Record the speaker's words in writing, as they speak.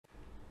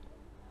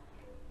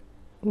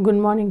Good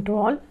morning to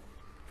all.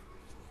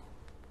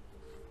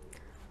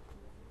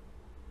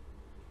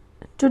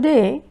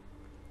 Today,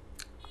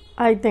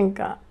 I think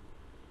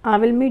I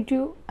will meet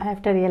you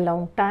after a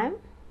long time.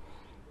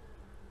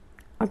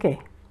 Okay,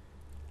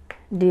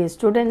 dear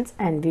students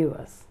and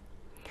viewers.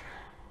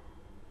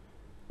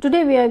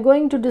 Today we are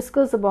going to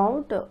discuss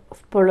about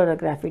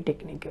polarography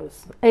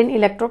techniques in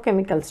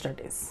electrochemical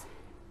studies,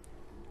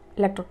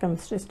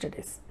 electrochemistry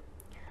studies.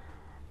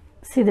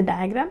 See the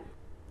diagram.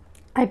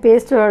 I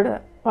pasted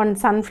one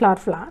sunflower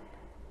flower.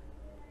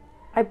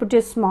 I put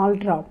a small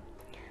drop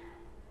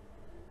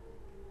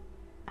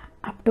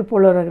up to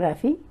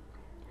polarography.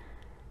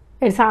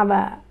 Let's have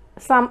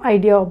some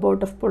idea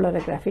about of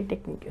polarography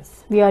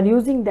techniques. We are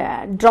using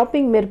the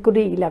dropping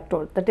mercury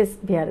electrode, that is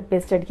we are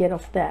pasted here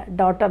of the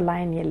dotted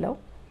line yellow.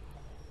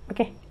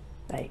 Okay,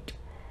 right.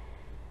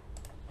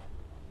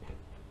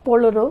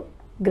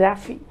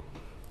 Polarography.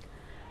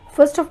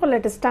 First of all,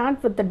 let us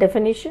start with the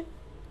definition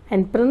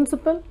and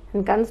principle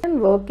and constant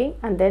working,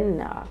 and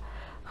then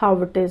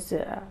how it is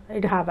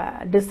it have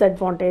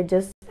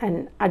disadvantages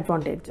and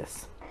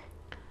advantages.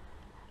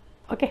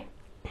 Okay.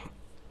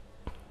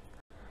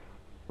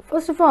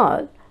 First of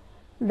all,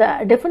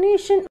 the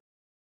definition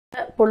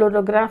of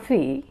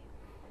polarography.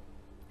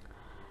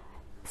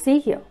 See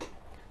here,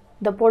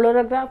 the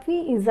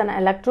polarography is an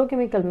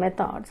electrochemical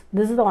method.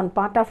 This is one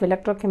part of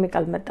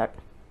electrochemical method.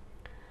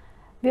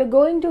 We are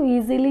going to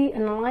easily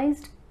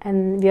analyze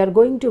and we are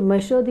going to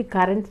measure the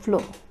current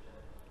flow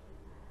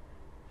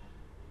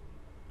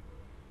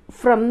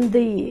from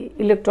the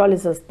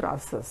electrolysis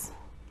process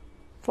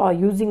for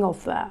using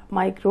of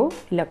micro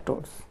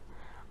electrodes,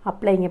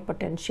 applying a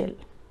potential,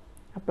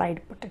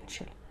 applied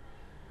potential.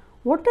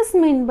 What is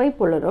meant by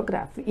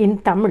polarography in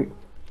Tamil?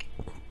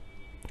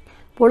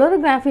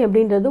 Polarography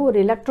அப்படின்றது ஒரு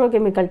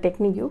electrochemical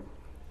technique.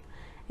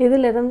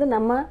 இதிலிருந்து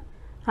நம்ம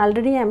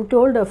already I am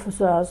told of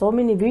so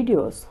many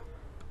videos.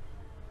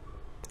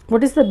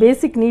 What is the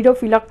basic need of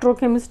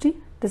electrochemistry?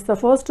 This the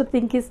first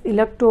thing is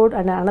electrode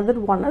and another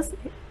one is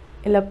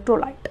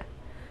electrolyte.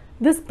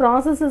 This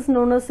process is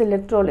known as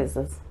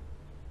electrolysis.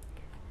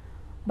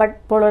 But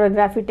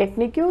polarography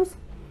technique is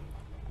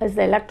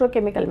the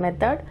electrochemical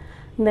method.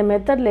 இந்த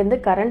மெத்தட்ல இருந்து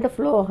current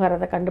flow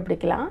ஆகிறத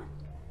கண்டுபிடிக்கலாம்.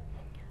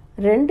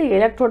 ரெண்டு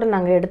எலக்ட்ரோட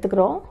நாங்க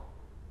எடுத்துக்கிறோம்.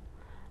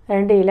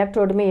 ரெண்டு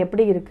எலக்ட்ரோடுமே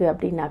எப்படி இருக்கு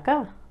அப்படினாக்கா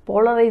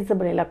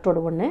போலரைசபிள்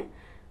எலக்ட்ரோடு ஒன்னு,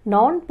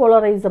 நான்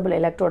போலரைசபிள்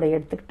எலக்ட்ரோட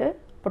எடுத்துக்கிட்டு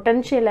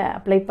பொட்டன்ஷியலை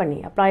அப்ளை பண்ணி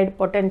அப்ளைடு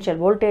பொட்டன்ஷியல்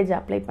வோல்டேஜ்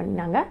அப்ளை பண்ணி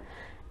நாங்க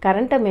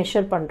கரண்ட்டை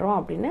மெஷர் பண்றோம்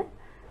அப்படின்னு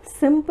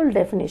சிம்பிள்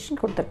டெஃபினிஷன்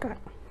கொடுத்திருக்காங்க.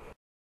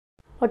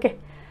 Okay.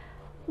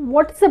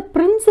 What is the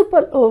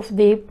principle of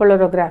the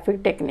polarographic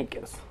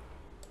techniques?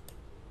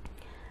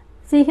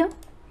 See here,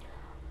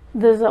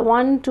 there is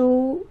 1, 2,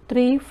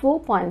 3, 4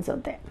 points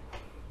out there.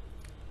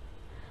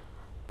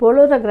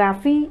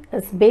 Polarography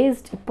is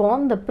based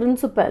upon the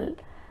principle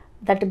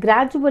that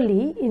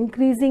gradually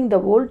increasing the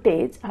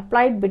voltage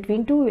applied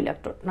between two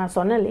electrodes. நான்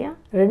சொன்னேன் இல்லையா,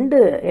 ரெண்டு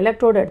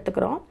electrode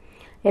எடுத்துக்கிறோம்.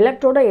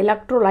 எலக்ட்ரோட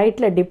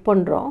எலக்ட்ரோலைட்ல tip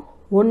பண்ணுறோம்.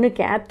 ஒன்று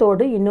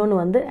cathode, இன்னொன்று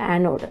வந்து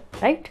anode,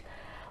 right?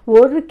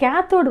 ஒரு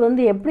கேத்தோடு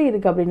வந்து எப்படி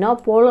இருக்குது அப்படின்னா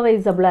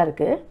போலரைசபிளாக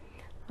இருக்குது.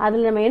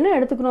 அதில் நம்ம என்ன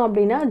எடுத்துக்கிறோம்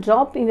அப்படின்னா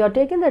you are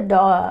taking the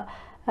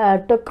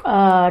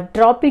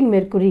dropping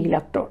mercury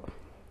electrode,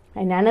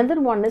 and another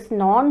one is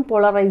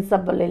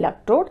non-polarizable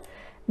electrode.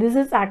 This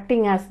is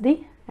acting as the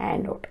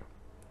anode,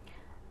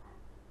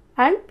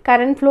 and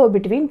current flow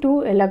between two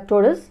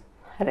electrodes is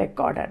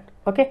recorded.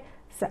 Okay,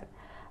 sir.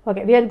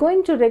 Okay, we are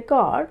going to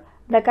record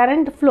the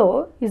current flow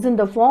is in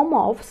the form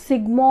of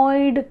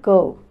sigmoid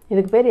curve.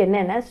 இதுக்கு பேர்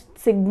என்னன்னா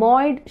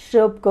sigmoid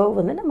shape curve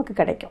வந்து நமக்கு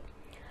கிடைக்கும்.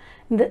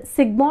 இந்த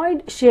sigmoid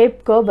shape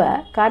curve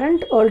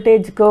current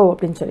voltage curve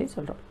அப்படினு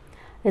சொல்றோம்.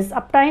 Is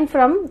obtained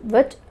from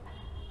which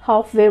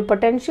half wave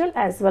potential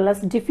as well as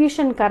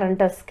diffusion current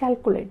is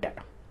calculated.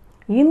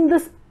 In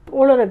this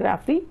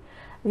polarography,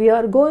 we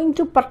are going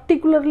to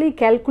particularly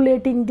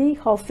calculating the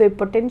half wave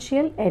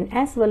potential and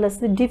as well as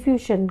the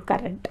diffusion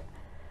current.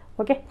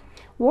 Okay,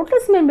 what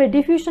is meant by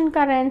diffusion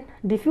current?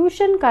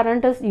 Diffusion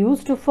current is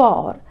used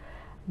for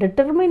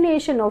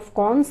determination of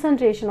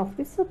concentration of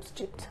the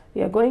substance.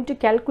 We are going to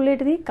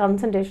calculate the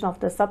concentration of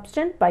the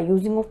substance by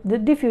using of the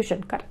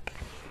diffusion current.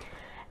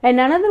 And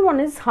another one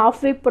is half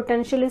wave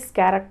potential is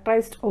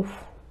characterized of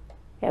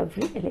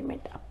every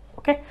element.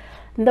 Okay,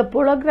 இந்த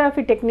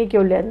polarography technique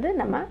உள்ள இருந்து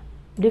நம்ம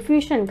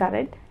diffusion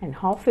current and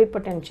half wave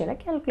potential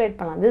calculate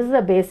பண்ணலாம். This is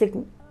the basic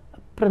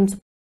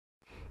principle.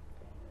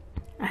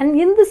 And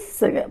in this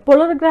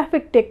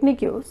polarographic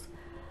techniques,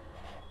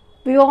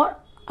 we are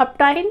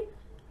obtain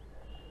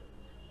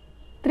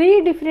three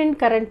different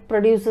current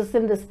produces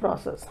in this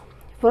process.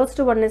 First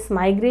one is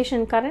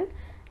migration current,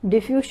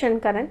 diffusion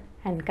current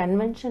and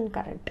convection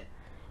current.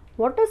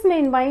 What is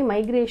meant by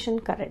migration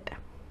current?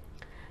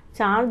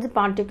 Charged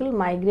particle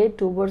migrate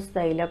towards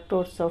the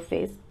electrode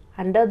surface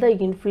under the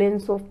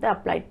influence of the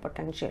applied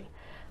potential.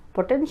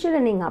 Potential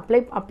நீங்க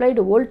applied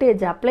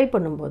voltage apply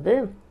பண்ணும்போது,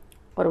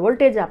 ஒரு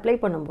voltage apply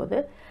பண்ணும்போது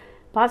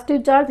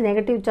positive charge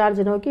negative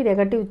charge நோக்கி,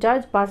 negative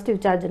charge positive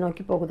charge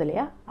நோக்கி போகுது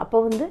இல்லையா, அப்போ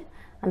வந்து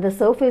அந்த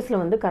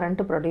சர்ஃபேஸில் வந்து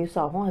கரண்ட் ப்ரொடியூஸ்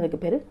ஆகும். அதுக்கு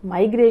பேர்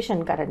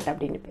மைக்ரேஷன் கரண்ட்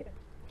அப்படின்னு பேர்.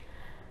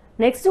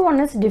 Next one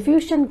is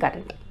diffusion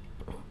current.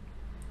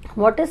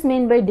 What is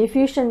mean by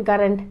diffusion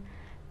current?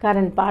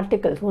 Current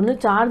particles ஒன்று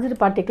சார்ஜ்டு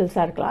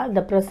பார்ட்டிகல்ஸாக இருக்கலாம்.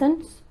 The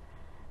presence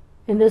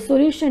in the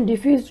solution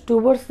diffused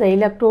towards the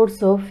electrode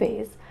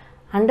surface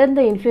under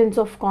the influence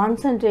of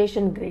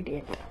concentration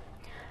gradient.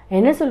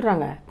 என்ன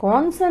சொல்கிறாங்க?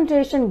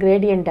 Concentration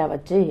கிரேடியண்ட்டை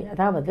வச்சு,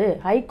 அதாவது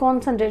high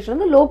concentration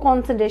வந்து low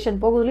concentration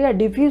போகுதுலையா,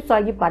 diffuse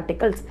ஆகி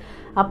particles,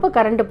 அப்போ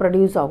current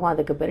produce ஆகும்.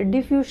 அதுக்கு பேர்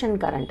டிஃப்யூஷன்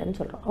கரண்ட்னு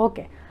சொல்கிறோம்.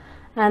 Okay.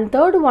 And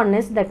third one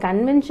is the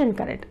convention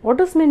current.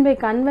 What is mean by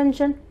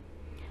convention?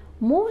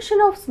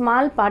 Motion of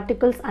small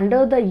particles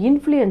under the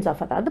influence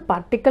of, அதாவது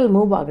பார்ட்டிக்கல்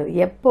மூவ் ஆகுது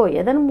எப்போ,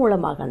 எதன்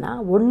மூலமாகனா,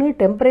 ஒன்று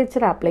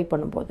டெம்பரேச்சரை அப்ளை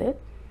பண்ணும்போது,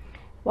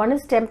 one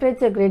is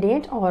temperature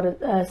gradient or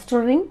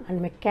stirring and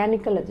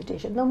mechanical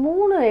agitation. The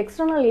மூணு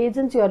external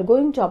agents you are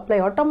going to apply,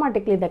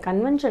 automatically the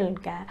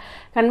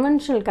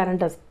conventional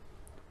current is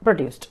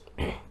produced.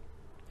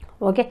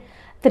 Okay,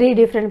 3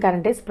 different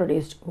current is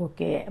produced.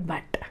 Okay,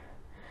 but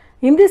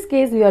in this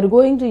case we are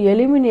going to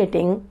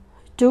eliminating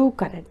 2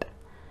 current.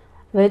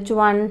 Which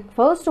one?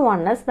 First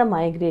one is the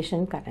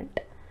migration current.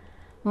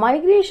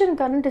 Migration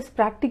current is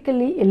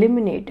practically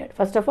eliminated.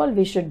 First of all,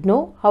 we should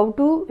know how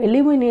to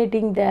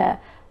eliminating the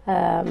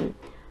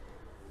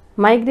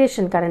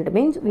migration current.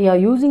 Means we are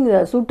using the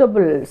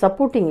suitable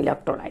supporting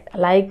electrolyte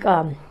like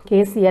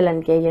KCl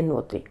and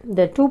KNO3.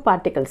 The two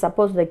particles,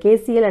 suppose the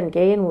KCl and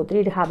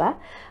KNO3 have a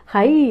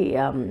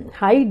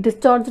high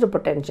discharged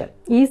potential.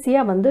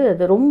 Easy-ஆ வந்து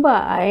அது ரொம்ப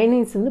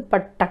அயனைஸ் வந்து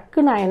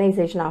டக்குன்னு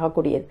ionisation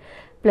ஆகக்கூடியது.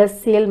 plus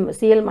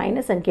Cl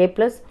minus and K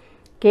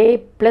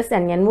plus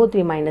and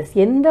NO3 minus.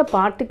 எந்த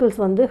particles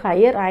வந்து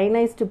higher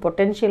ionised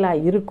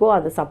பொட்டென்ஷியலாக இருக்கோ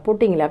அது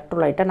supporting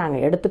எலக்ட்ரோலைட்டை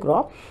நாங்கள்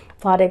எடுத்துக்கிறோம்.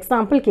 For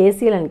example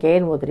KCl and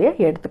KNO3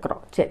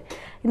 எடுத்துக்கிறோம். சரி,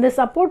 இந்த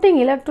சப்போர்ட்டிங்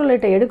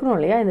எலக்ட்ரோலைட்டை எடுக்கணும்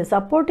இல்லையா, இந்த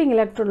சப்போர்ட்டிங்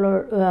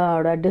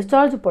எலக்ட்ரோலோட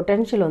டிஸ்சார்ஜ்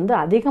பொட்டென்ஷியல் வந்து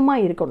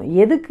அதிகமாக இருக்கணும்.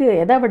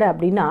 எதை விட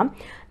அப்படின்னா,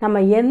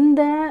 நம்ம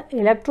எந்த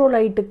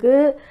எலக்ட்ரோலைட்டுக்கு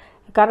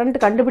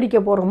கரண்ட் கண்டுபிடிக்க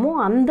போகிறோமோ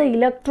அந்த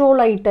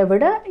எலக்ட்ரோலைட்டை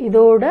விட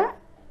இதோட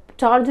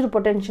சார்ஜ்டு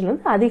பொட்டென்ஷியல்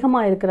வந்து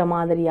அதிகமாக இருக்கிற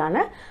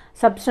மாதிரியான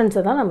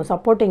சப்ஸ்டன்ஸை தான் நம்ம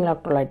சப்போர்ட்டிங்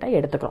எலக்ட்ரோலைட்டை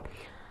எடுத்துக்கிறோம்.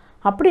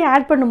 அப்படி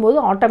ஆட் பண்ணும்போது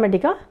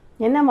ஆட்டோமேட்டிக்காக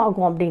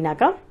என்னமாகும்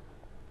அப்படின்னாக்கா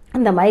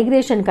அந்த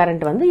மைக்ரேஷன்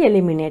கரண்ட் வந்து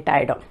எலிமினேட்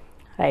ஆகிடும்.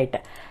 ரைட்டு,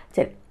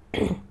 சரி.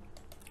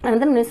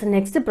 அந்த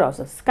நெக்ஸ்ட்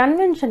ப்ராசஸ்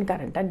கன்வென்ஷன்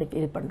கரண்ட்டை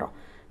இது பண்ணுறோம்.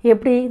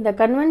 எப்படி? இந்த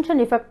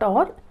கன்வென்ஷன் எஃபெக்ட்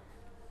ஆர்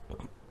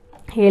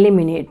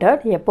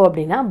எலிமினேட்டட் எப்போ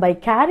அப்படின்னா, by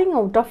carrying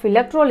out of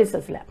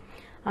எலக்ட்ரோலிசிஸில்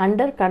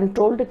under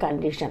controlled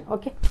condition.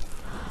 Okay,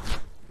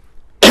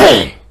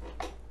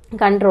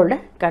 controlled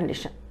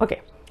condition. Okay,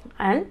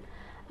 and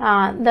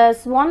there's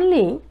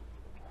only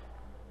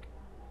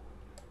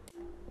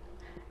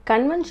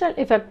conventional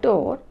effect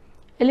or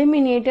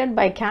eliminated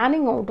by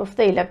carrying out of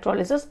the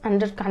electrolysis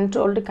under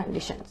controlled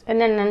conditions.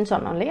 என்னென்னு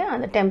சொன்னோம் இல்லையா,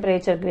 அந்த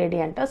temperature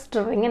gradient,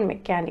 stirring and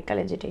mechanical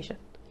agitation.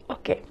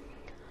 Okay,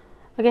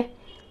 okay.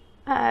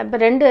 இப்போ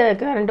ரெண்டு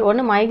current,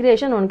 ஒன்று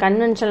migration, ஒன்று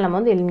conventional நம்ம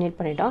வந்து எலிமினேட்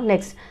பண்ணிட்டோம்.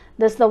 Next,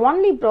 this is the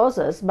only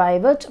process by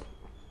which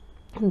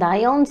the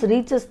ions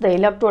reaches the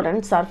electrode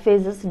and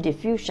surfaces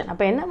diffusion.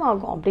 அப்போ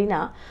என்னவாகும் அப்படின்னா,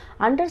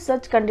 under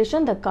such condition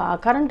the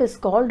current is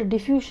called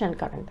diffusion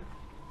current.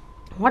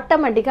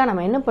 ஆட்டோமேட்டிக்காக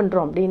நம்ம என்ன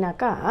பண்ணுறோம்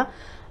அப்படின்னாக்கா,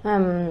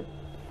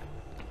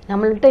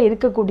 நம்மள்கிட்ட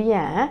இருக்கக்கூடிய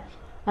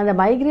அந்த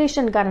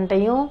மைக்ரேஷன்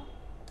கரண்ட்டையும்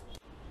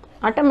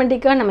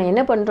ஆட்டோமேட்டிக்காக நம்ம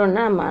என்ன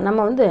பண்ணுறோம்னா, நம்ம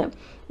வந்து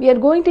we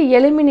are going to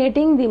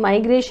eliminating the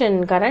migration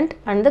current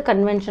and the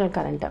conventional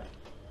current.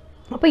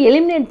 அப்போ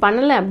எலிமினேட்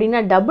பண்ணலை அப்படின்னா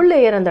டபுள்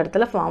லேயர் அந்த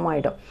இடத்துல ஃபார்ம்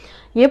ஆகிடும்.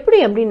 எப்படி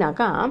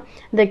அப்படின்னாக்கா,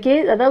 இந்த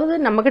அதாவது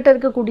நம்மக்கிட்ட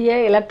இருக்கக்கூடிய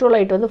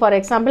எலக்ட்ரோலைட் வந்து ஃபார்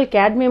எக்ஸாம்பிள்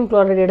கேட்மியம்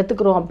குளோரைடு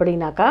எடுத்துக்கிறோம்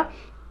அப்படின்னாக்கா,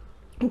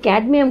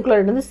 கேட்மியம்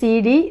குளோரைடு வந்து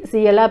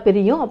CdCl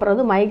பிரியும். அப்புறம்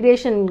வந்து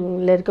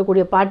மைக்ரேஷனில்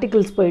இருக்கக்கூடிய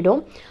பார்ட்டிகிள்ஸ்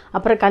போயிடும்.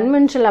 அப்புறம்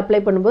கன்வென்ஷனல்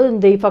அப்ளை பண்ணும்போது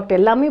இந்த இஃபெக்ட்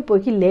எல்லாமே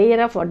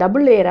போய்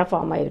டபுள் லேயராக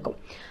ஃபார்ம் ஆகிருக்கும்.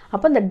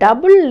 அப்போ இந்த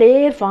டபுள்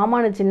லேயர் ஃபார்ம்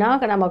ஆனிச்சுன்னா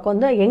நமக்கு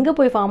வந்து எங்கே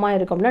போய் ஃபார்ம்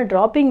ஆகிருக்கும்னா,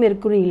 ட்ராப்பிங்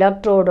மெர்க்குரி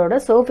எலக்ட்ரோடோட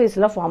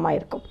சர்ஃபேஸில் ஃபார்ம்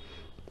ஆகிருக்கும்.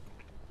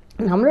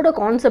 நம்மளோட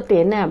கான்செப்ட்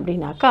என்ன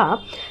அப்படின்னாக்கா,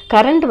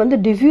 கரண்ட் வந்து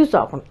டிஃப்யூஸ்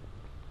ஆகணும்.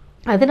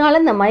 அதனால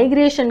இந்த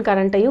மைக்ரேஷன்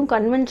கரண்ட்டையும்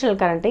கன்வென்ஷனல்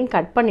கரண்ட்டையும்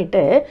கட்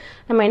பண்ணிவிட்டு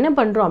நம்ம என்ன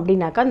பண்ணுறோம்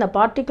அப்படின்னாக்கா, இந்த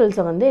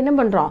பார்ட்டிகல்ஸை வந்து என்ன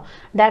பண்ணுறோம்,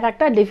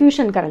 டைரெக்டாக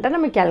டிஃப்யூஷன் கரண்ட்டை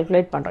நம்ம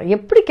கேல்குலேட் பண்ணுறோம்.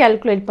 எப்படி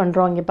கேல்குலேட்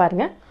பண்ணுறோம் இங்கே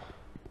பாருங்கள்.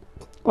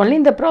 only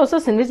in the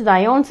process in which the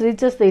ions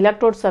reaches the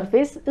electrode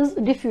surface is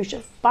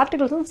diffusion.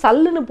 particles வந்து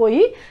சல்லுன்னு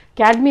போய்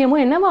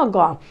கேட்மியமும்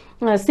என்னவாகும்,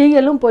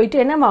 Clலும் போயிட்டு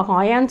என்னவாகும்,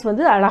 அயான்ஸ்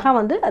வந்து அழகாக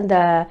வந்து அந்த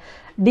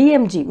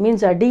DMG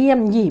மீன்ஸ்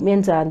DME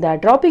மீன்ஸ் அந்த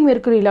ட்ராப்பிங்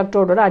மெர்க்குரி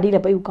எலக்ட்ரோடோட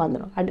அடியில் போய்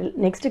உட்காந்துடும்.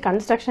 நெக்ஸ்ட்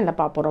கன்ஸ்ட்ரக்ஷனில்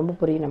பார்ப்போம், ரொம்ப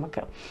புரியும்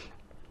நமக்கு.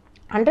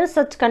 Under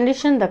such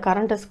condition the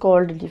current is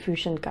called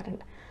diffusion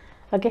current.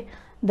 Okay,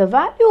 the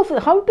value of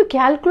how to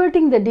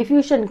calculating the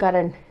diffusion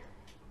current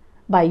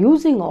by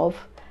using of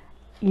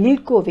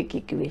Ilkovic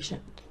equation.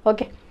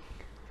 Okay,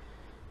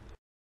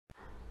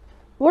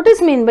 what is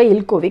mean by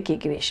Ilkovic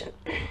equation?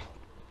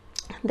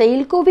 The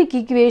Ilkovic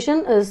equation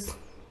is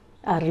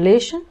a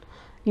relation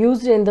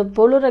used in the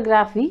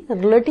polarography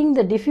relating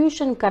the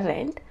diffusion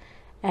current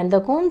and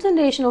the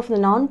concentration of the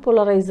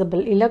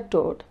non-polarizable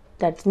electrode,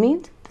 that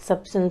means the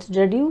substance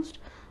reduced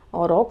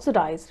or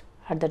oxidized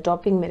at the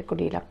dropping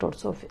mercury electrode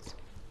surface.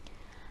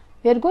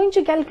 We are going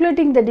to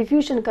calculating the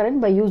diffusion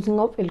current by using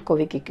of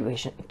Ilkovic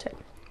equation.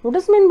 What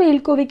does mean by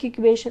Ilkovic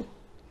equation?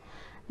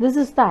 This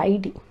is the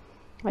ID.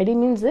 ID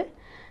means the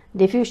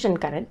diffusion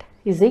current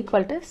is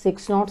equal to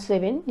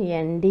 607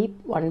 Nd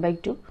 1 by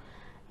 2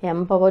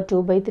 m power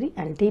 2 by 3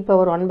 and t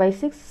power 1 by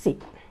 6 C.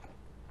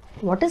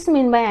 What is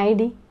mean by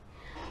ID?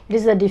 It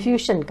is the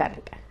diffusion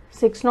current.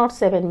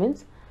 607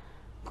 means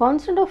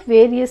constant of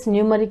various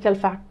numerical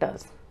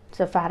factors.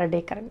 So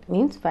Faraday current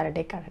means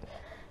Faraday current.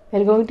 We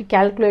are going to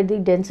calculate the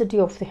density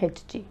of the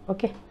Hg.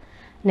 Okay.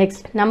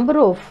 Next, number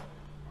of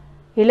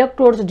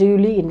electrodes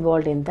duly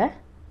involved in the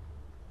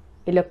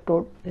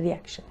electrode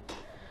reaction.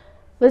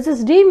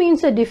 Versus D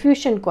means the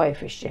diffusion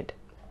coefficient.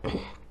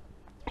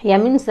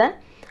 M means the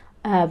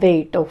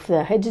weight of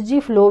the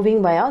Hg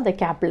flowing via the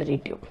capillary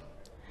tube.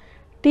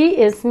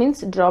 Ts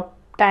means drop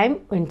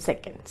time in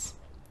seconds.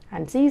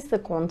 And C is the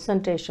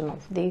concentration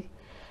of the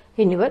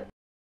in your.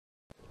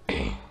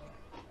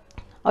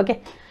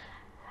 Okay.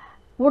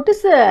 What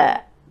is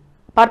the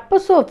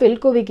purpose of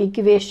Ilkovic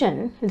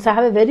equation? It's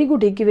have a very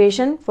good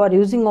equation for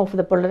using of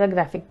the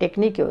polarographic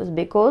technique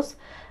because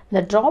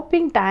the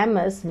dropping time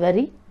is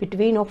very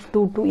between of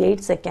 2 to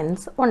 8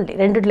 seconds only.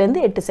 2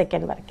 to 8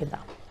 seconds.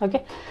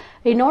 Okay.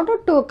 In order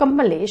to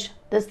accomplish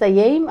this, the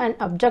aim and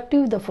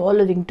objective the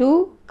following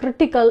two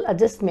critical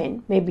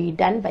adjustment may be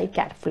done by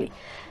carefully.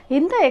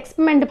 In the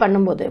experiment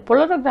பண்ணும்போது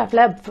polarograph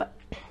lab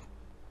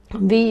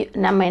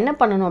நம்ம என்ன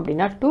பண்ணணும்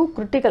அப்படின்னா two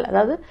critical,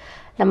 அதாவது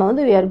நம்ம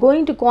வந்து we are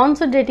going to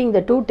concentrating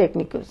the two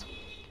techniques.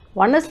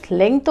 One is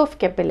length of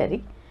capillary,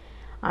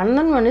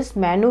 another one is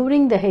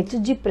maneuvering the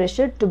Hg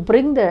pressure to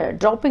bring the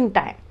dropping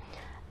time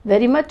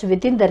very much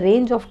within the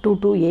range of 2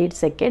 to 8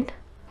 seconds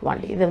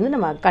only. இதை வந்து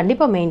நம்ம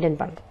கண்டிப்பா maintain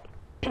பண்ணணும்.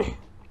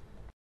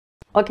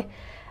 Okay.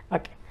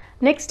 Okay.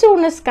 Next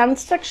one is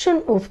construction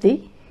of the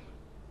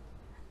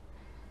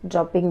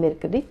dropping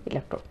mercury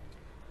electrode.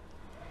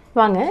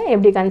 வாங்க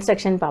எப்படி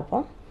construction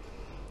பார்ப்போம்.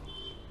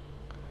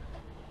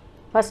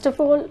 First of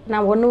all,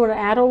 நான் ஒரு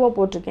arrow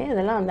போட்டிருக்கேன்.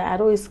 இதெல்லாம் அந்த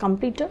arrow is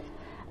completed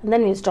and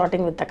then we are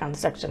starting with the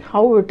construction.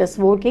 How it is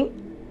working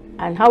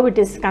and how it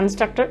is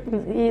constructed.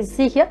 You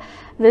see here,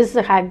 this is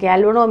a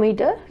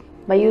galvanometer.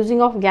 By using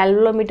of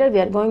galvanometer, we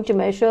are going to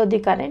measure the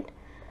current.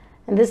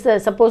 And this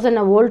suppose in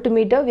a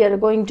voltmeter, we are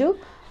going to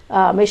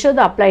measure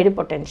the applied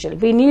potential.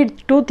 We need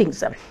two things.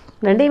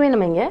 ரெண்டையுமே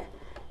நம்ம இங்க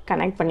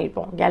connect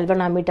பண்ணிருப்போம்.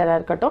 galvanometer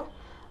இருக்கட்டும்,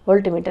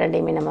 voltmeter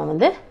ரெண்டையுமே நம்ம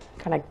வந்து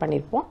connect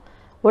பண்ணிருப்போம்.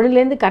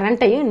 ஒண்ணுலேருந்து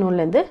கரண்ட்டையும்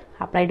இன்னொன்னுலேருந்து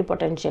applied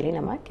பொட்டன்ஷியலையும்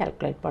நம்ம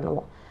கால்குலேட்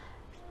பண்ணுவோம்.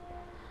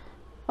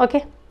 Okay,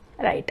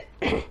 right.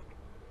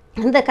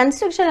 இந்த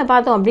கன்ஸ்ட்ரக்ஷனை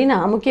பார்த்தோம் அப்படின்னா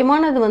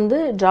முக்கியமானது வந்து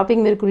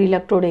ட்ராப்பிங் மெர்க்குரி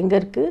எலக்ட்ரோடு எங்கே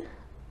இருக்குது,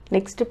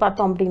 நெக்ஸ்ட்டு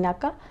பார்த்தோம்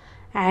அப்படின்னாக்கா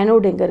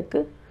ஆனோடு எங்கே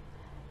இருக்குது,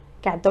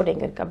 கேத்தோடு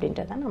எங்கே இருக்குது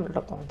அப்படின்றது தான்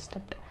நம்மளோட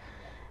concept.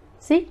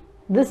 See,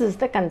 this is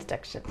the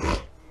construction.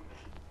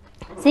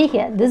 See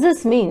here, this is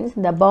means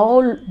the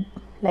ball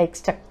like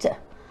structure.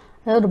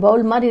 அதாவது ஒரு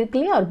பவுல் மாதிரி இருக்கு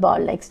இல்லையா, ஒரு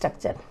பால் லைக்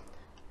ஸ்ட்ரக்சர்.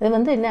 இது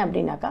வந்து என்ன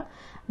அப்படின்னாக்கா,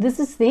 this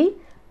is the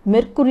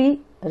mercury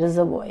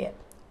reservoir,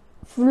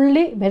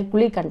 fully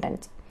mercury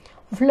contents,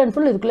 full and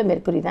full இதுக்குள்ள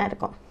mercury தான்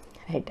இருக்கும்,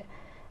 right?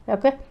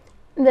 Okay,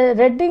 the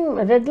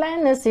red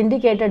line is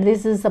indicated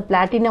this is a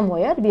platinum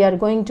wire. We are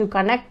going to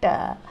connect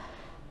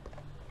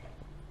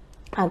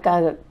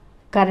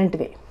current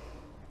way.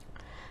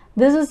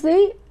 This is the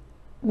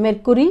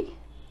mercury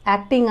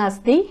acting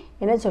as the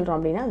என்ன சொல்றோம்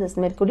அப்படின்னா, this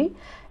mercury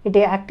it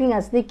is acting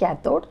as the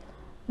cathode.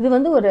 இது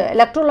வந்து ஒரு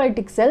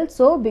electrolytic cell,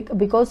 so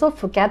because of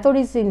cathode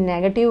is in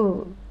negative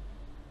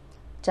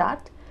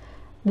charge,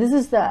 this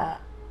is the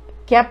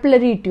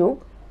capillary tube,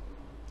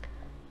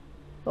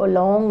 a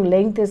long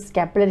length is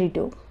capillary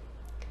tube.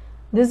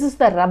 This is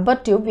the rubber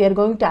tube, we are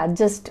going to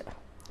adjust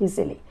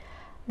easily.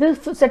 This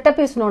setup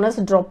is known as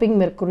dropping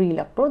mercury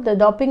electrode. The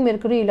dropping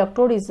mercury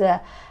electrode is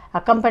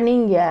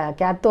accompanying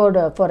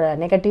cathode for a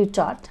negative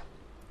charge.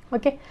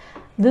 Okay,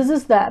 this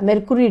is the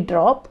mercury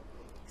drop.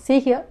 See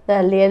here, the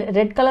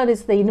red color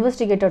is the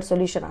investigated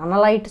solution,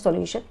 analyte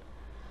solution,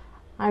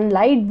 and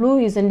light blue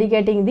is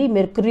indicating the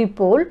mercury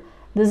pole.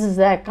 This is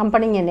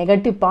accompanying a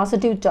negative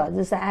positive charge.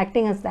 This is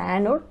acting as the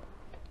anode.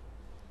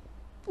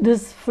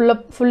 This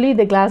fully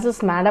the glass is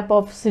made up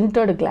of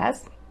sintered glass.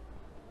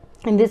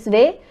 In this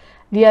way,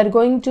 we are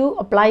going to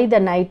apply the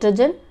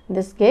nitrogen. In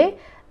this case,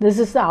 this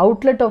is the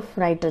outlet of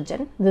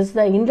nitrogen. This is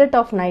the inlet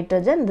of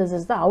nitrogen. This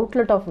is the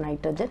outlet of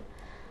nitrogen.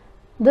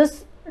 This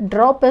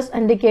drop is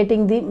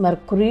indicating the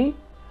mercury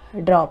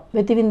drop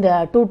within the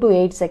 2 to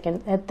 8 seconds.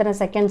 எத்தனை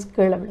seconds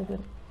கீழே விழுது.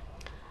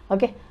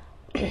 Okay.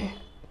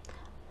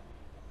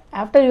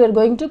 After you are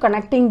going to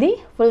connecting the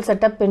full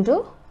setup into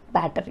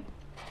battery.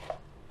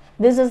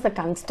 This is the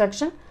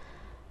construction.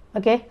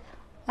 Okay.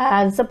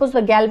 Suppose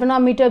the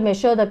galvanometer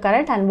measure the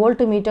current and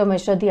voltmeter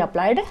measure the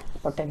applied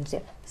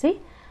potential. See,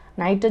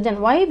 nitrogen.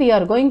 Why we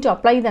are going to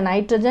apply the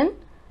nitrogen?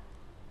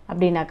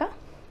 அப்படின்னாக்கா,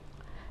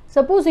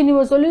 suppose in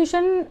your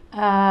solution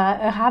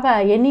have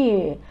any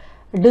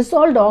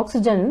dissolved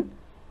oxygen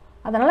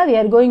Adhanala we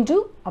are going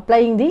to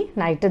applying the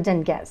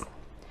nitrogen gas.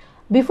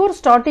 Before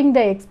starting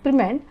the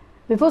experiment,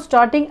 before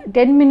starting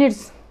 10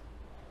 minutes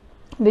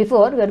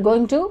before, we are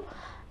going to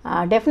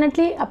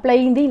definitely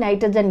applying the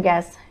nitrogen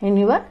gas in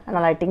your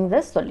analyzing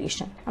the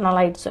solution,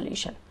 analyzed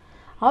solution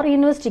or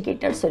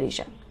investigated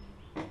solution.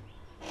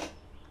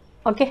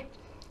 Okay.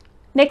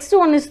 Next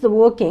one is the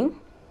working.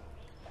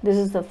 This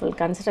is the full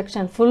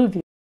construction, full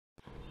view.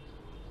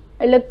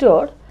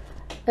 Electrode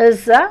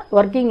is a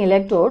working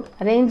electrode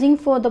arranging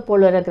for the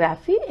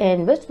polarography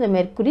in which the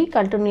mercury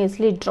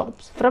continuously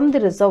drops from the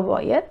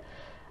reservoir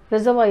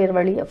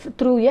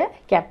through a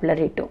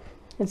capillary tube.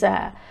 It's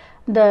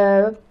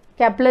the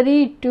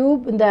capillary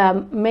tube,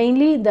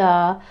 mainly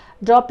the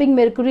dropping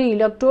mercury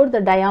electrode,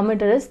 the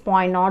diameter is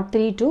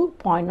 0.03 to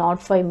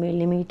 0.05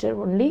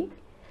 millimeter only.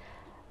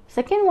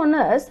 Second one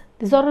is,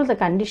 these are all the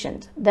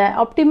conditions. The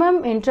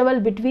optimum interval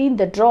between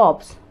the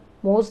drops,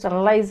 most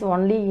analyze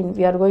only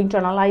we are going to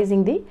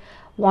analyzing the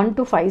 1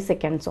 to 5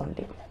 seconds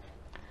only.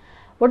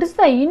 What is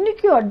the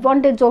unique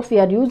advantage of we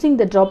are using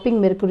the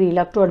dropping mercury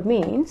electrode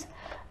means,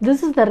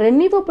 this is the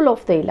renewable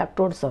of the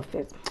electrode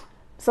surface.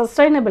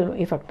 Sustainable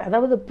effect,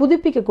 அதாவது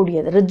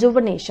புதுப்பிக்கக்கூடியது,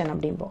 rejuvenation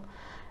அப்படிம்போம்.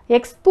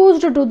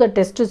 Exposed to the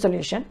test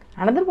solution.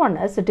 Another one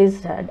is it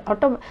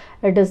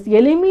is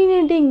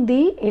eliminating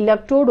the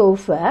electrode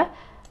of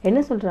என்ன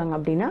சொல்றாங்க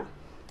அப்படினா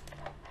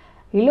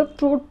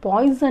electrode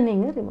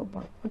poisoning remove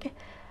பண்ணும். Okay.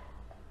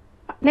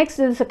 Next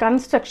is a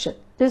construction.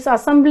 This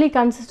assembly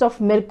consists of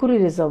mercury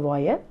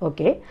reservoir.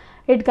 Okay.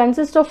 It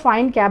consists of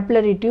fine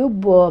capillary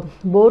tube,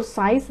 bore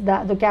size,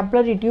 the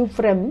capillary tube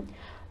from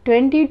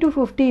 20 to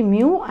 50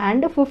 mu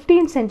and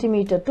 15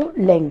 centimeter to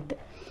length.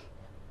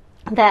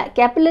 The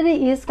capillary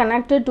is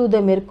connected to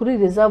the mercury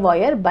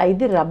reservoir by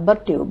the rubber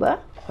tube.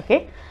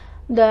 Okay.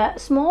 The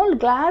small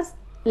glass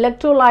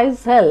electrolyte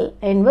cell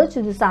in which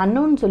this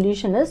unknown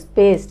solution is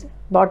placed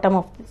bottom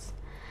of this.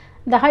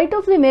 The height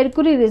of the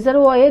mercury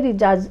reservoir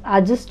is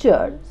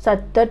adjusted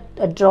such that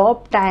a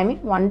drop time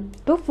 1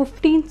 to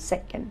 15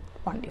 seconds,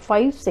 only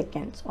 5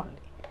 seconds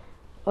only.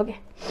 Okay.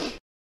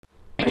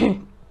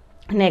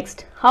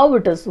 Next, how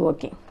it is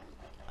working.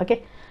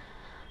 Okay.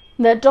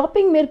 The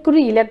dropping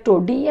mercury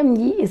electrode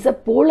DME is a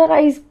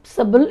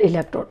polarizable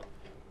electrode.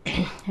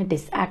 It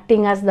is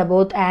acting as the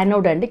both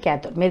anode and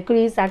cathode.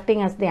 Mercury is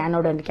acting as the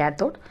anode and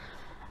cathode.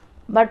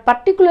 But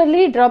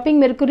particularly dropping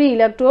mercury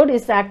electrode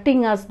is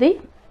acting as the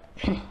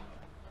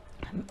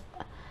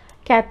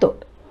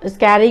cathode, is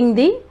carrying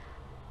the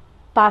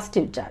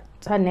positive charge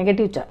or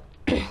negative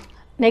charge.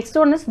 Next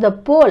one is the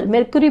pole,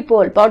 mercury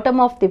pole, bottom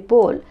of the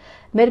pole.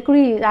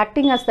 Mercury is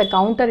acting as the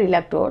counter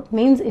electrode,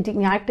 means it is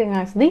acting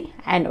as the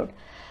anode.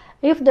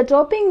 If the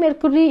dropping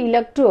mercury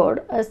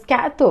electrode is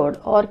cathode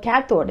or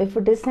cathode, if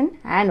it is an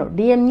anode,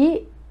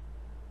 DME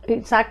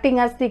is acting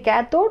as the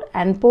cathode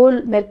and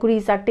pole mercury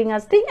is acting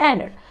as the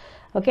anode.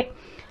 Okay.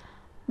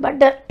 But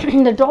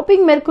the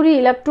dropping mercury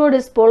electrode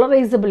is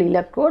polarizable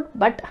electrode,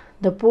 but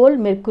the pole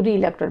mercury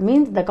electrode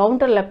means the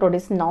counter electrode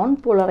is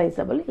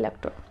non-polarizable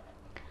electrode.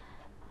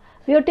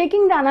 We are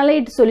taking the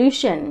analyte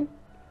solution.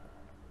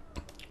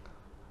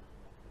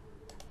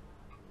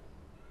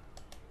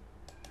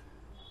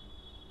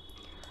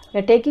 We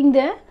are taking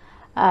the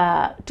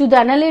to the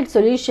analyte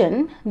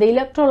solution, the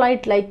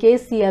electrolyte like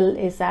KCl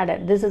is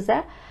added. This is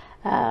a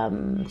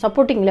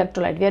supporting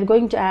electrolyte we are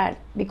going to add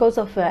because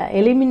of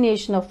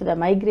elimination of the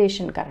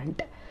migration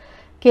current.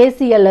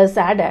 KCl is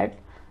added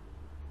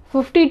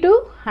 50 to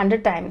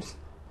 100 times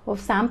of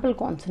sample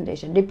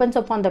concentration, depends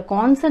upon the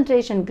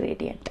concentration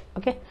gradient.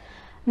 Okay.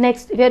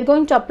 Next, we are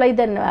going to apply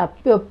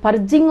the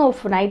purging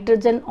of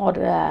nitrogen or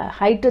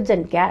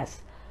hydrogen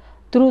gas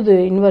through the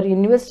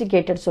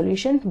investigated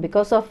solution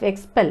because of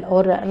expel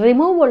or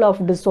removal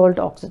of dissolved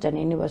oxygen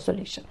in your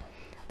solution.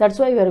 That's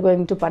why we are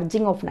going to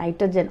purging of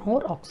nitrogen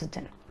or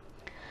oxygen.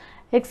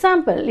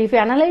 Example, if you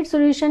analyze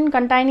solution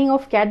containing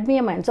of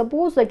cadmium ion,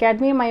 suppose the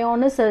cadmium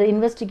ion is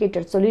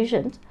investigated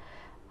solutions,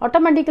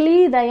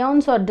 automatically the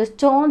ions are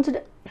discharged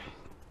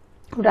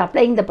after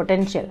applying the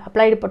potential,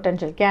 applied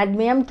potential,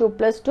 cadmium 2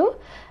 plus 2,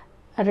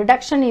 a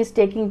reduction is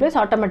taking place,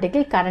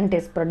 automatically current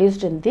is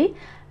produced in the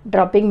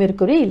dropping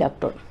mercury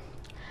electrode.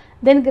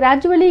 Then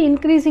gradually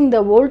increasing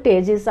the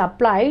voltage is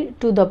applied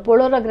to the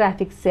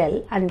polarographic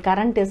cell and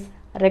current is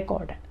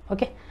recorded.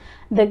 Okay.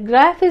 The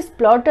graph is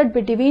plotted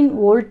between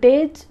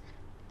voltage,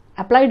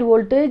 applied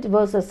voltage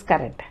versus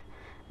current.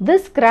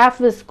 This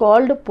graph is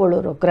called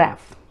polarograph.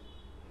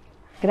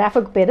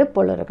 Graphic pair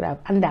polarograph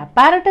and the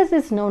apparatus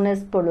is known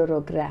as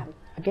polarograph.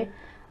 Okay.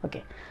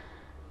 Okay.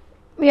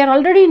 We are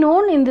already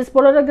known in this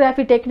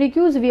polarography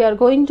techniques, we are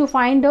going to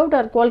find out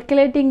or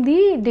calculating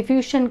the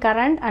diffusion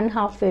current and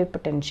half wave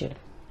potential.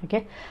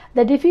 Okay.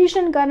 The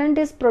diffusion current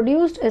is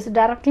produced is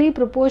directly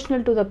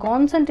proportional to the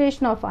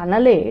concentration of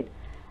analyte,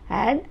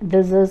 and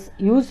this is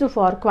used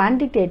for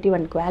quantitative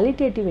and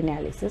qualitative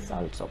analysis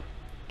also.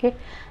 Okay.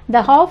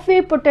 The half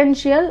wave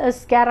potential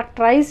is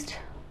characterized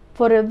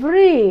for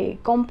every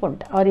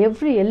component or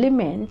every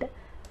element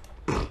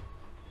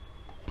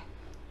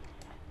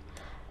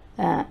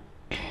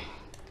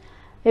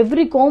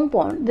every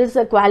compound, this is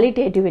a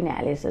qualitative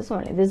analysis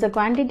only. This is a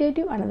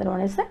quantitative, another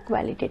one is a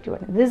qualitative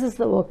one. This is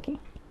the working.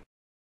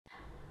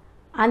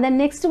 And the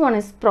next one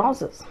is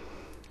process.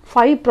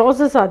 5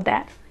 processes are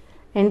there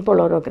in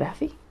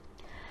polarography.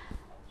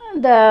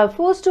 The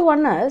first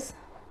one is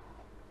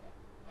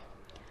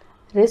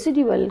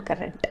residual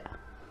current.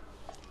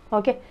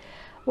 Okay,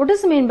 what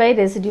is mean by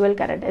residual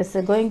current? Is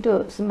going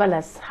to symbol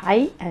as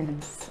I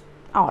and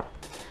R.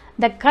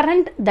 The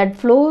current that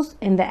flows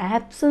in the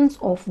absence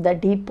of the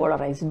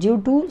depolarized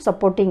due to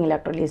supporting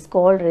electron is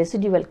called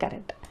residual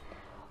current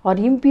or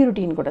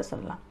impurity in kuda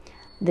sollalam.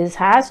 This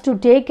has to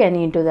taken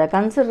into the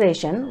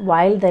consideration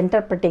while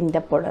interpreting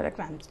the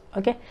polarograms.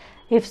 Okay,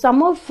 if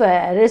sum of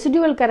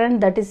residual current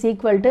that is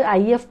equal to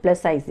IF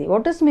plus IC.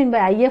 What is mean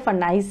by IF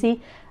and IC?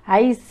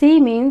 IC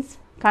means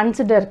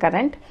consider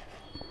current.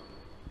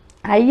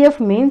 IF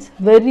means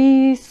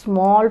very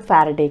small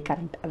Faraday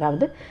current.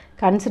 That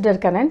consider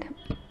current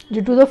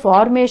due to the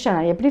formation.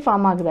 Eppadi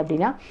form agudhu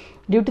appadina?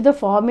 Due to the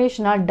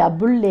formation of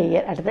double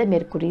layer at the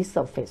mercury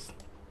surface.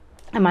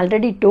 I am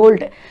already told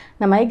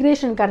the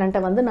migration current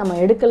வந்து நம்ம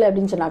எடுக்கல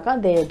அப்படினு சொன்னாக்கா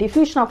the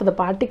diffusion of the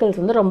particles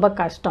வந்து ரொம்ப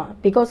கஷ்டம்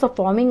because of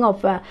forming of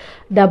a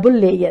double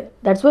layer.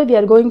 That's why we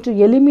are going to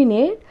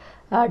eliminate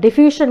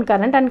diffusion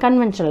current and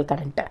conventional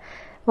current.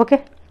 Okay.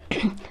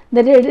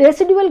 The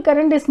residual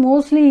current is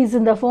mostly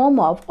in the form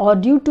of or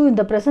due to in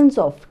the presence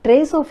of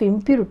trace of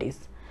impurities.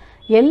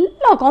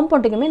 எல்லா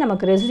காம்பவுண்டுக்குமே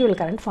நமக்கு residual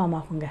current form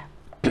ஆகுங்க.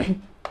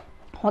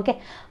 Okay,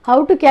 how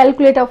to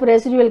calculate of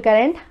residual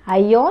current?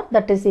 IR,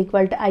 that is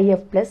equal to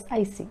IF plus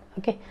IC.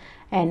 Okay,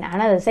 and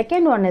another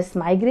second one is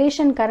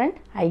migration current,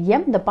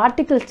 IM, the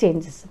particle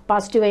changes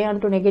positive ion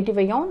to negative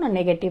ion and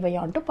negative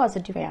ion to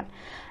positive ion,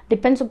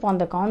 depends upon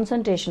the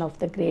concentration of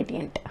the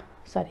gradient.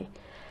 Sorry,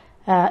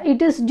 it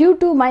is due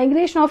to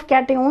migration of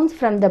cations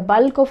from the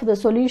bulk of the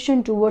solution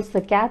towards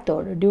the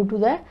cathode due to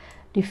the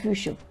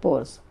diffusive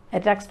pores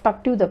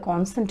irrespective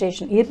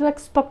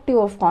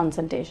of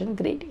concentration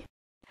gradient.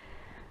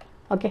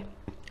 Okay,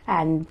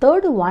 and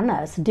third one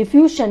is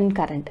diffusion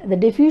current. The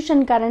diffusion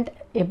current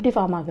எப்படி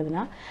form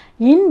ஆகுதுன்னா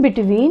in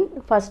between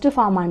first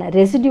form ஆன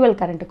residual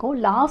currentக்கும்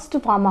last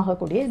form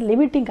ஆகக்கூடிய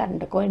limiting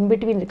currentக்கும் in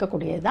between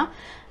இருக்கக்கூடியது தான்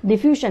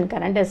diffusion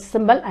current as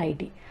symbol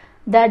ID.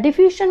 The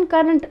diffusion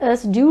current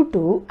is due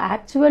to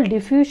actual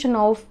diffusion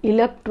of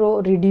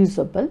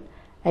electro-reducible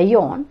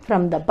ion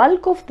from the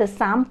bulk of the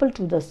sample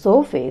to the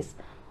surface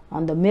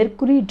on the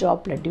mercury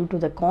droplet due to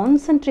the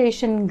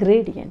concentration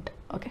gradient.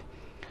 Okay.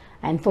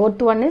 And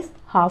fourth one is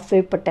half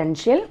wave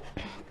potential.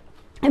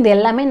 இது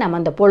எல்லாமே நம்ம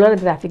அந்த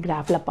polarography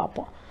graphல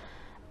பார்ப்போம்.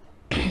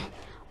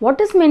 What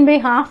is meant by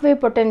half wave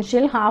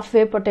potential? Half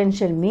wave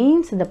potential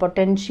means the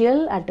potential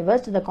at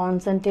which the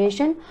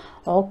concentration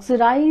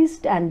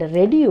oxidized and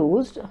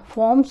reduced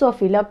forms of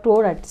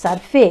electrode at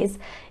surface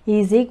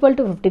is equal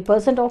to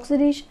 50%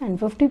 oxidation and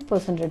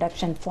 50%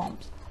 reduction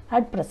forms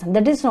at present.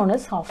 That is known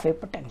as half wave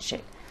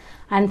potential.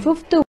 And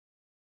fifth,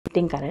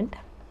 limiting current.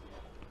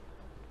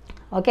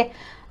 Okay,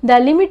 the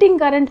limiting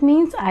current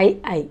means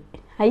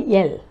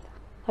IL.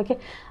 Okay,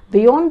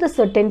 beyond the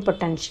certain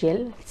potential.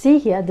 See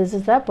here, this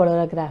is the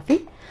polarography.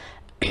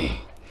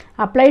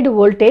 Applied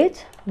voltage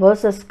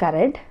versus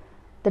current,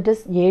 that is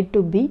A to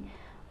B,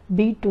 B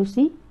to C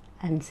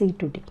and C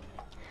to D.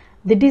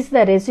 That is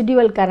the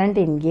residual current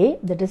in A,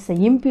 that is the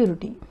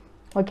impurity.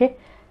 Okay,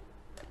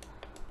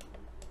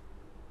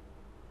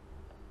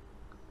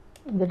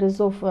 that is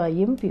of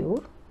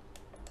impure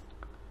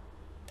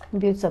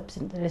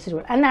substance,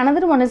 residual. And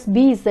another one is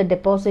B is the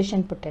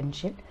deposition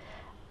potential.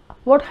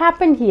 What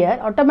happened here?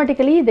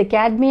 Automatically the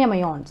cadmium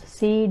ions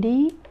Cd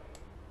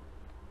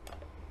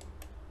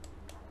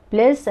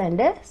plus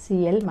and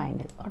Cl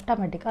minus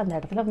automatically அந்த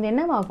இடத்துல வந்து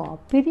என்ன ஆகும்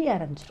பிரிய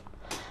ஆரம்பிச்சிடும்.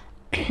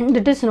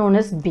 That is known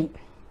as B.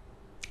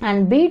 And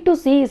B to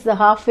C is the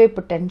half wave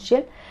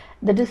potential,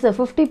 that is the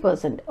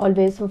 50%,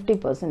 always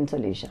 50%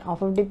 solution or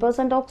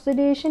 50%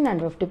 oxidation and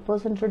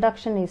 50%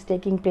 reduction is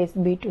taking place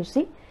B to C.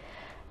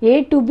 A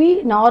to B,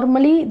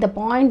 normally the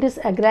point is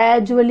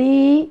gradually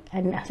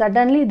and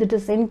suddenly that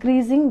is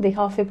increasing the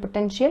half wave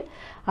potential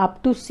up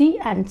to C,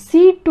 and C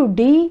to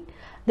D,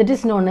 that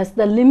is known as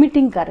the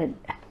limiting current.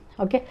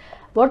 Okay,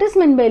 what is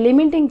meant by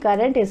limiting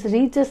current is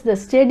reaches the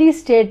steady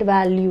state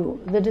value,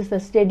 that is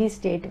the steady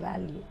state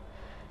value,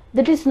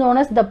 that is known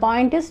as the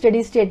point is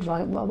steady state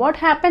value. What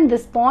happened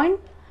this point?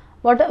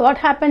 What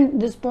happened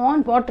this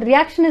point? What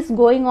reaction is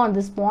going on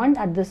this point?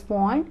 At this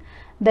point,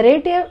 the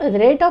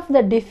rate of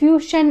the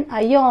diffusion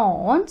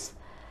ions,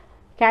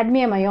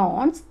 cadmium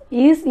ions,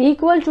 is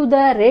equal to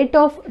the rate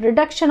of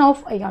reduction of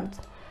ions.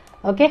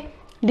 Okay,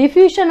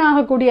 diffusion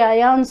ஆகக்கூடிய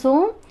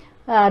ionsum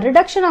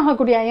reduction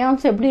ஆகக்கூடிய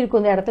ions எப்படி இருக்கும்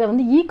இந்த இடத்துல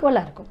வந்து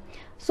ஈக்குவலா இருக்கும்.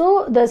 So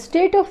the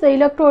state of the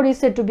electrode is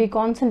said to be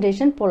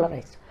concentration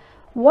polarized.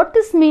 What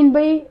is mean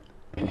by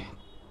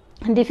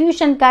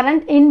diffusion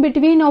current in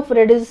between of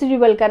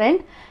residual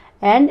current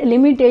and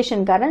limitation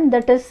current?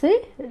 That is the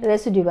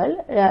residual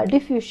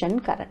diffusion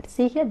current.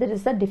 See here, there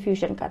is a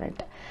diffusion current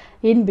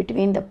in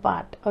between the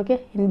part. Okay,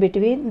 in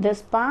between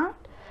this part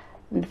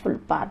and the full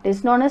part is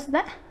known as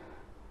the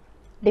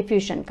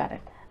diffusion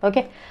current.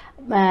 Okay,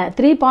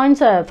 3 points,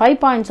 5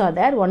 points are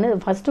there. One is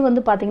first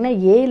வந்து பாத்தீங்கன்னா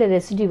A ல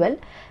residual,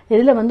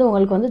 இதுல வந்து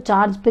உங்களுக்கு வந்து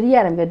charge பிரிய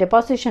ஆரம்பிக்கும்,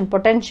 deposition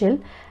potential,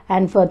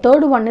 and for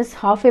third one is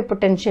half-wave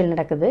potential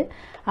நடக்குது,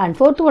 and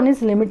fourth one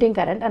is limiting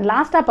current, and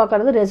last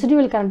பார்க்கறது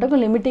residual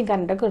currentக்கும் limiting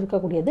currentக்கும்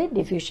இருக்கக்கூடியது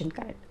diffusion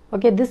current.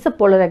 Okay, this is a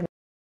Polarography.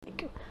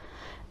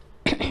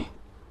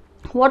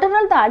 What are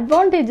all the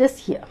advantages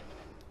here?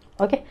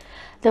 Okay,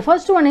 the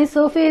first one is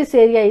surface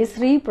area is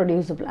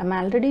reproducible. I am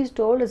already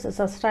told it's a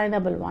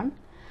sustainable one.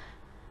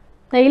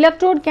 The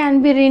electrode can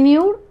be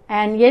renewed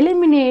and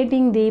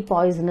eliminating the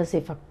poisonous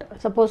effect.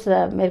 Suppose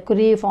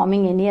mercury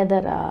forming any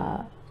other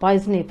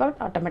poison effect,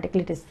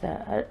 automatically it is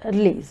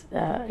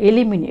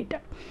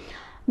eliminated.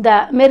 The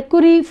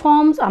mercury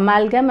forms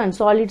amalgam and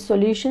solid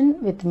solution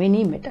with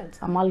many metals,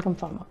 amalgam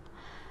former.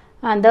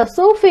 And the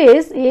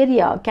surface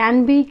area can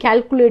be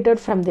calculated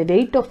from the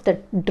weight of the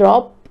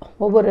drop,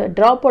 over a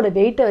drop or a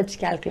weight which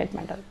calculate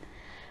matter.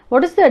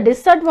 What is the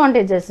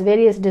disadvantages?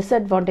 Various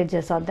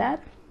disadvantages are there.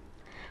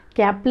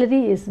 Capillary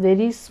is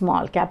very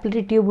small.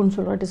 Capillary tube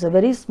is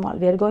very small.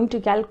 We are going to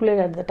calculate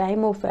at the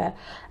time of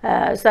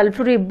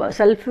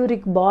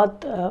sulfuric bath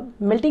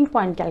melting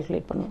point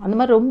calculate பண்ணுவோம். அந்த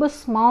மாதிரி ரொம்ப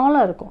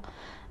ஸ்மாலாக இருக்கும்.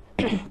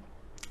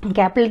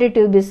 Capillary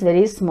tube is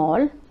very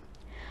small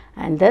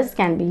and thus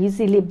can be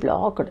easily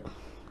blocked.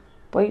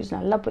 போய்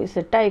நல்லா போய்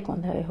set ஆகிக்கும்.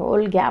 அந்த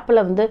ஹோல்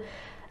கேப்பில் வந்து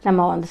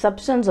நம்ம அந்த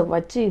சப்ஸ்டன்ஸை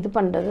வச்சு இது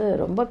பண்ணுறது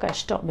ரொம்ப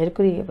கஷ்டம்,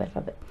 மெர்க்குரி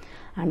வர்றது.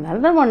 And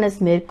another one is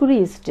mercury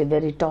is a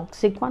very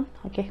toxic one.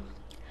 Okay.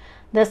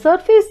 The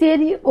surface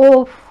area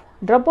of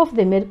drop of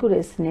the mercury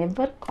is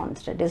never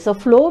constant. It's a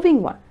flowing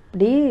one.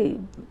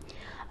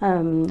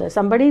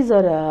 Somebody's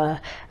or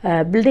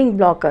building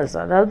blockers,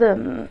 அதாவது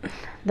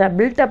the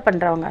built up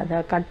பண்ணுறவங்க, அதை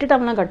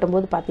கட்டிடம்லாம்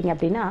கட்டும்போது பார்த்தீங்க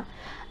அப்படின்னா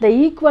இந்த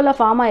ஈக்குவலாக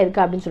form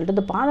ஆகிருக்கா அப்படின்னு சொல்லிட்டு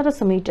இந்த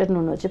பாதரச மீட்டர்னு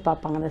ஒன்று வச்சு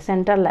பார்ப்பாங்க. அந்த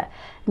சென்டரில்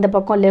இந்த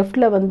பக்கம்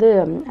லெஃப்டில் வந்து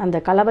அந்த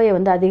கலவையை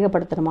வந்து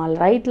அதிகப்படுத்தணுமா,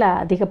 ரைட்டில்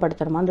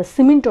அதிகப்படுத்தணுமா, அந்த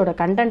சிமெண்ட்டோட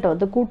கண்டென்ட்டை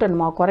வந்து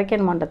கூட்டணுமா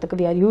குறைக்கணுமான்றதுக்கு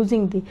we are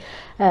using the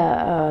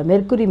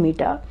mercury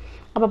meter.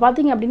 அப்போ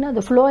பார்த்தீங்க அப்படின்னா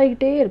அது ஃப்ளோ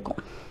ஆகிட்டே இருக்கும்.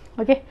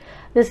 Okay,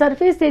 the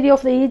surface area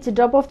of the each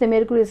drop of the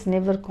mercury is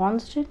never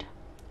constant.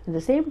 At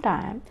the same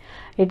time,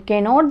 it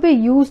cannot be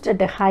used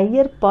at a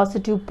higher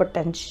positive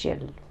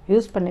potential.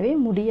 Use பண்ணவே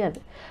முடியாது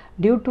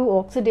due to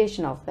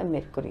oxidation of the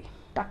mercury.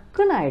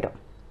 டக்குன்னு ஆகிடும்,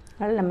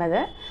 அதனால் நம்ம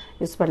அதை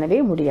use பண்ணவே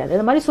முடியாது.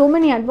 அது மாதிரி so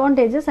many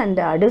advantages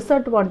and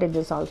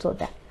disadvantages also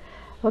there.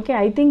 Okay,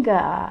 I think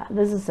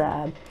this is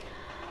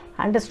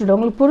understood.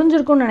 உங்களுக்கு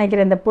புரிஞ்சிருக்கும்னு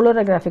நினைக்கிறேன். இந்த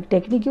polarographic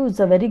technique is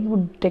a very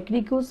good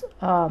technique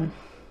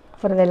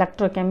for the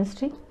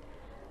electrochemistry.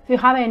 If you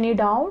have any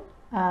doubt,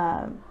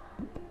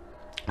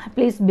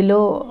 please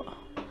below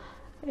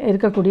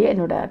இருக்கக்கூடிய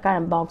என்னோட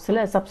பாக்ஸில்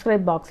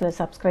சப்ஸ்கிரைப் பாக்ஸில்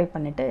subscribe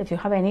பண்ணிவிட்டு, if you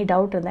have any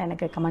doubt இருந்தால்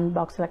எனக்கு கமெண்ட்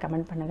பாக்ஸில்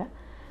கமெண்ட் பண்ணுங்கள்.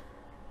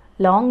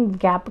 லாங்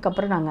கேப்புக்கு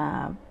அப்புறம்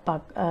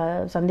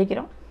நாங்கள்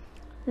சந்திக்கிறோம்.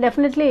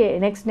 டெஃபினெட்லி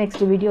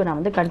நெக்ஸ்ட் வீடியோ நான்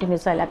வந்து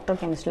கண்டினியூஸாக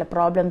எலக்ட்ரோகெமிஸ்ட்ரியில்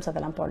ப்ராப்ளம்ஸ்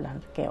அதெல்லாம்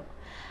போடலான்னு இருக்கேன்.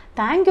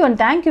 Thank you and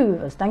thank you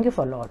viewers. Thank you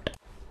for a lot.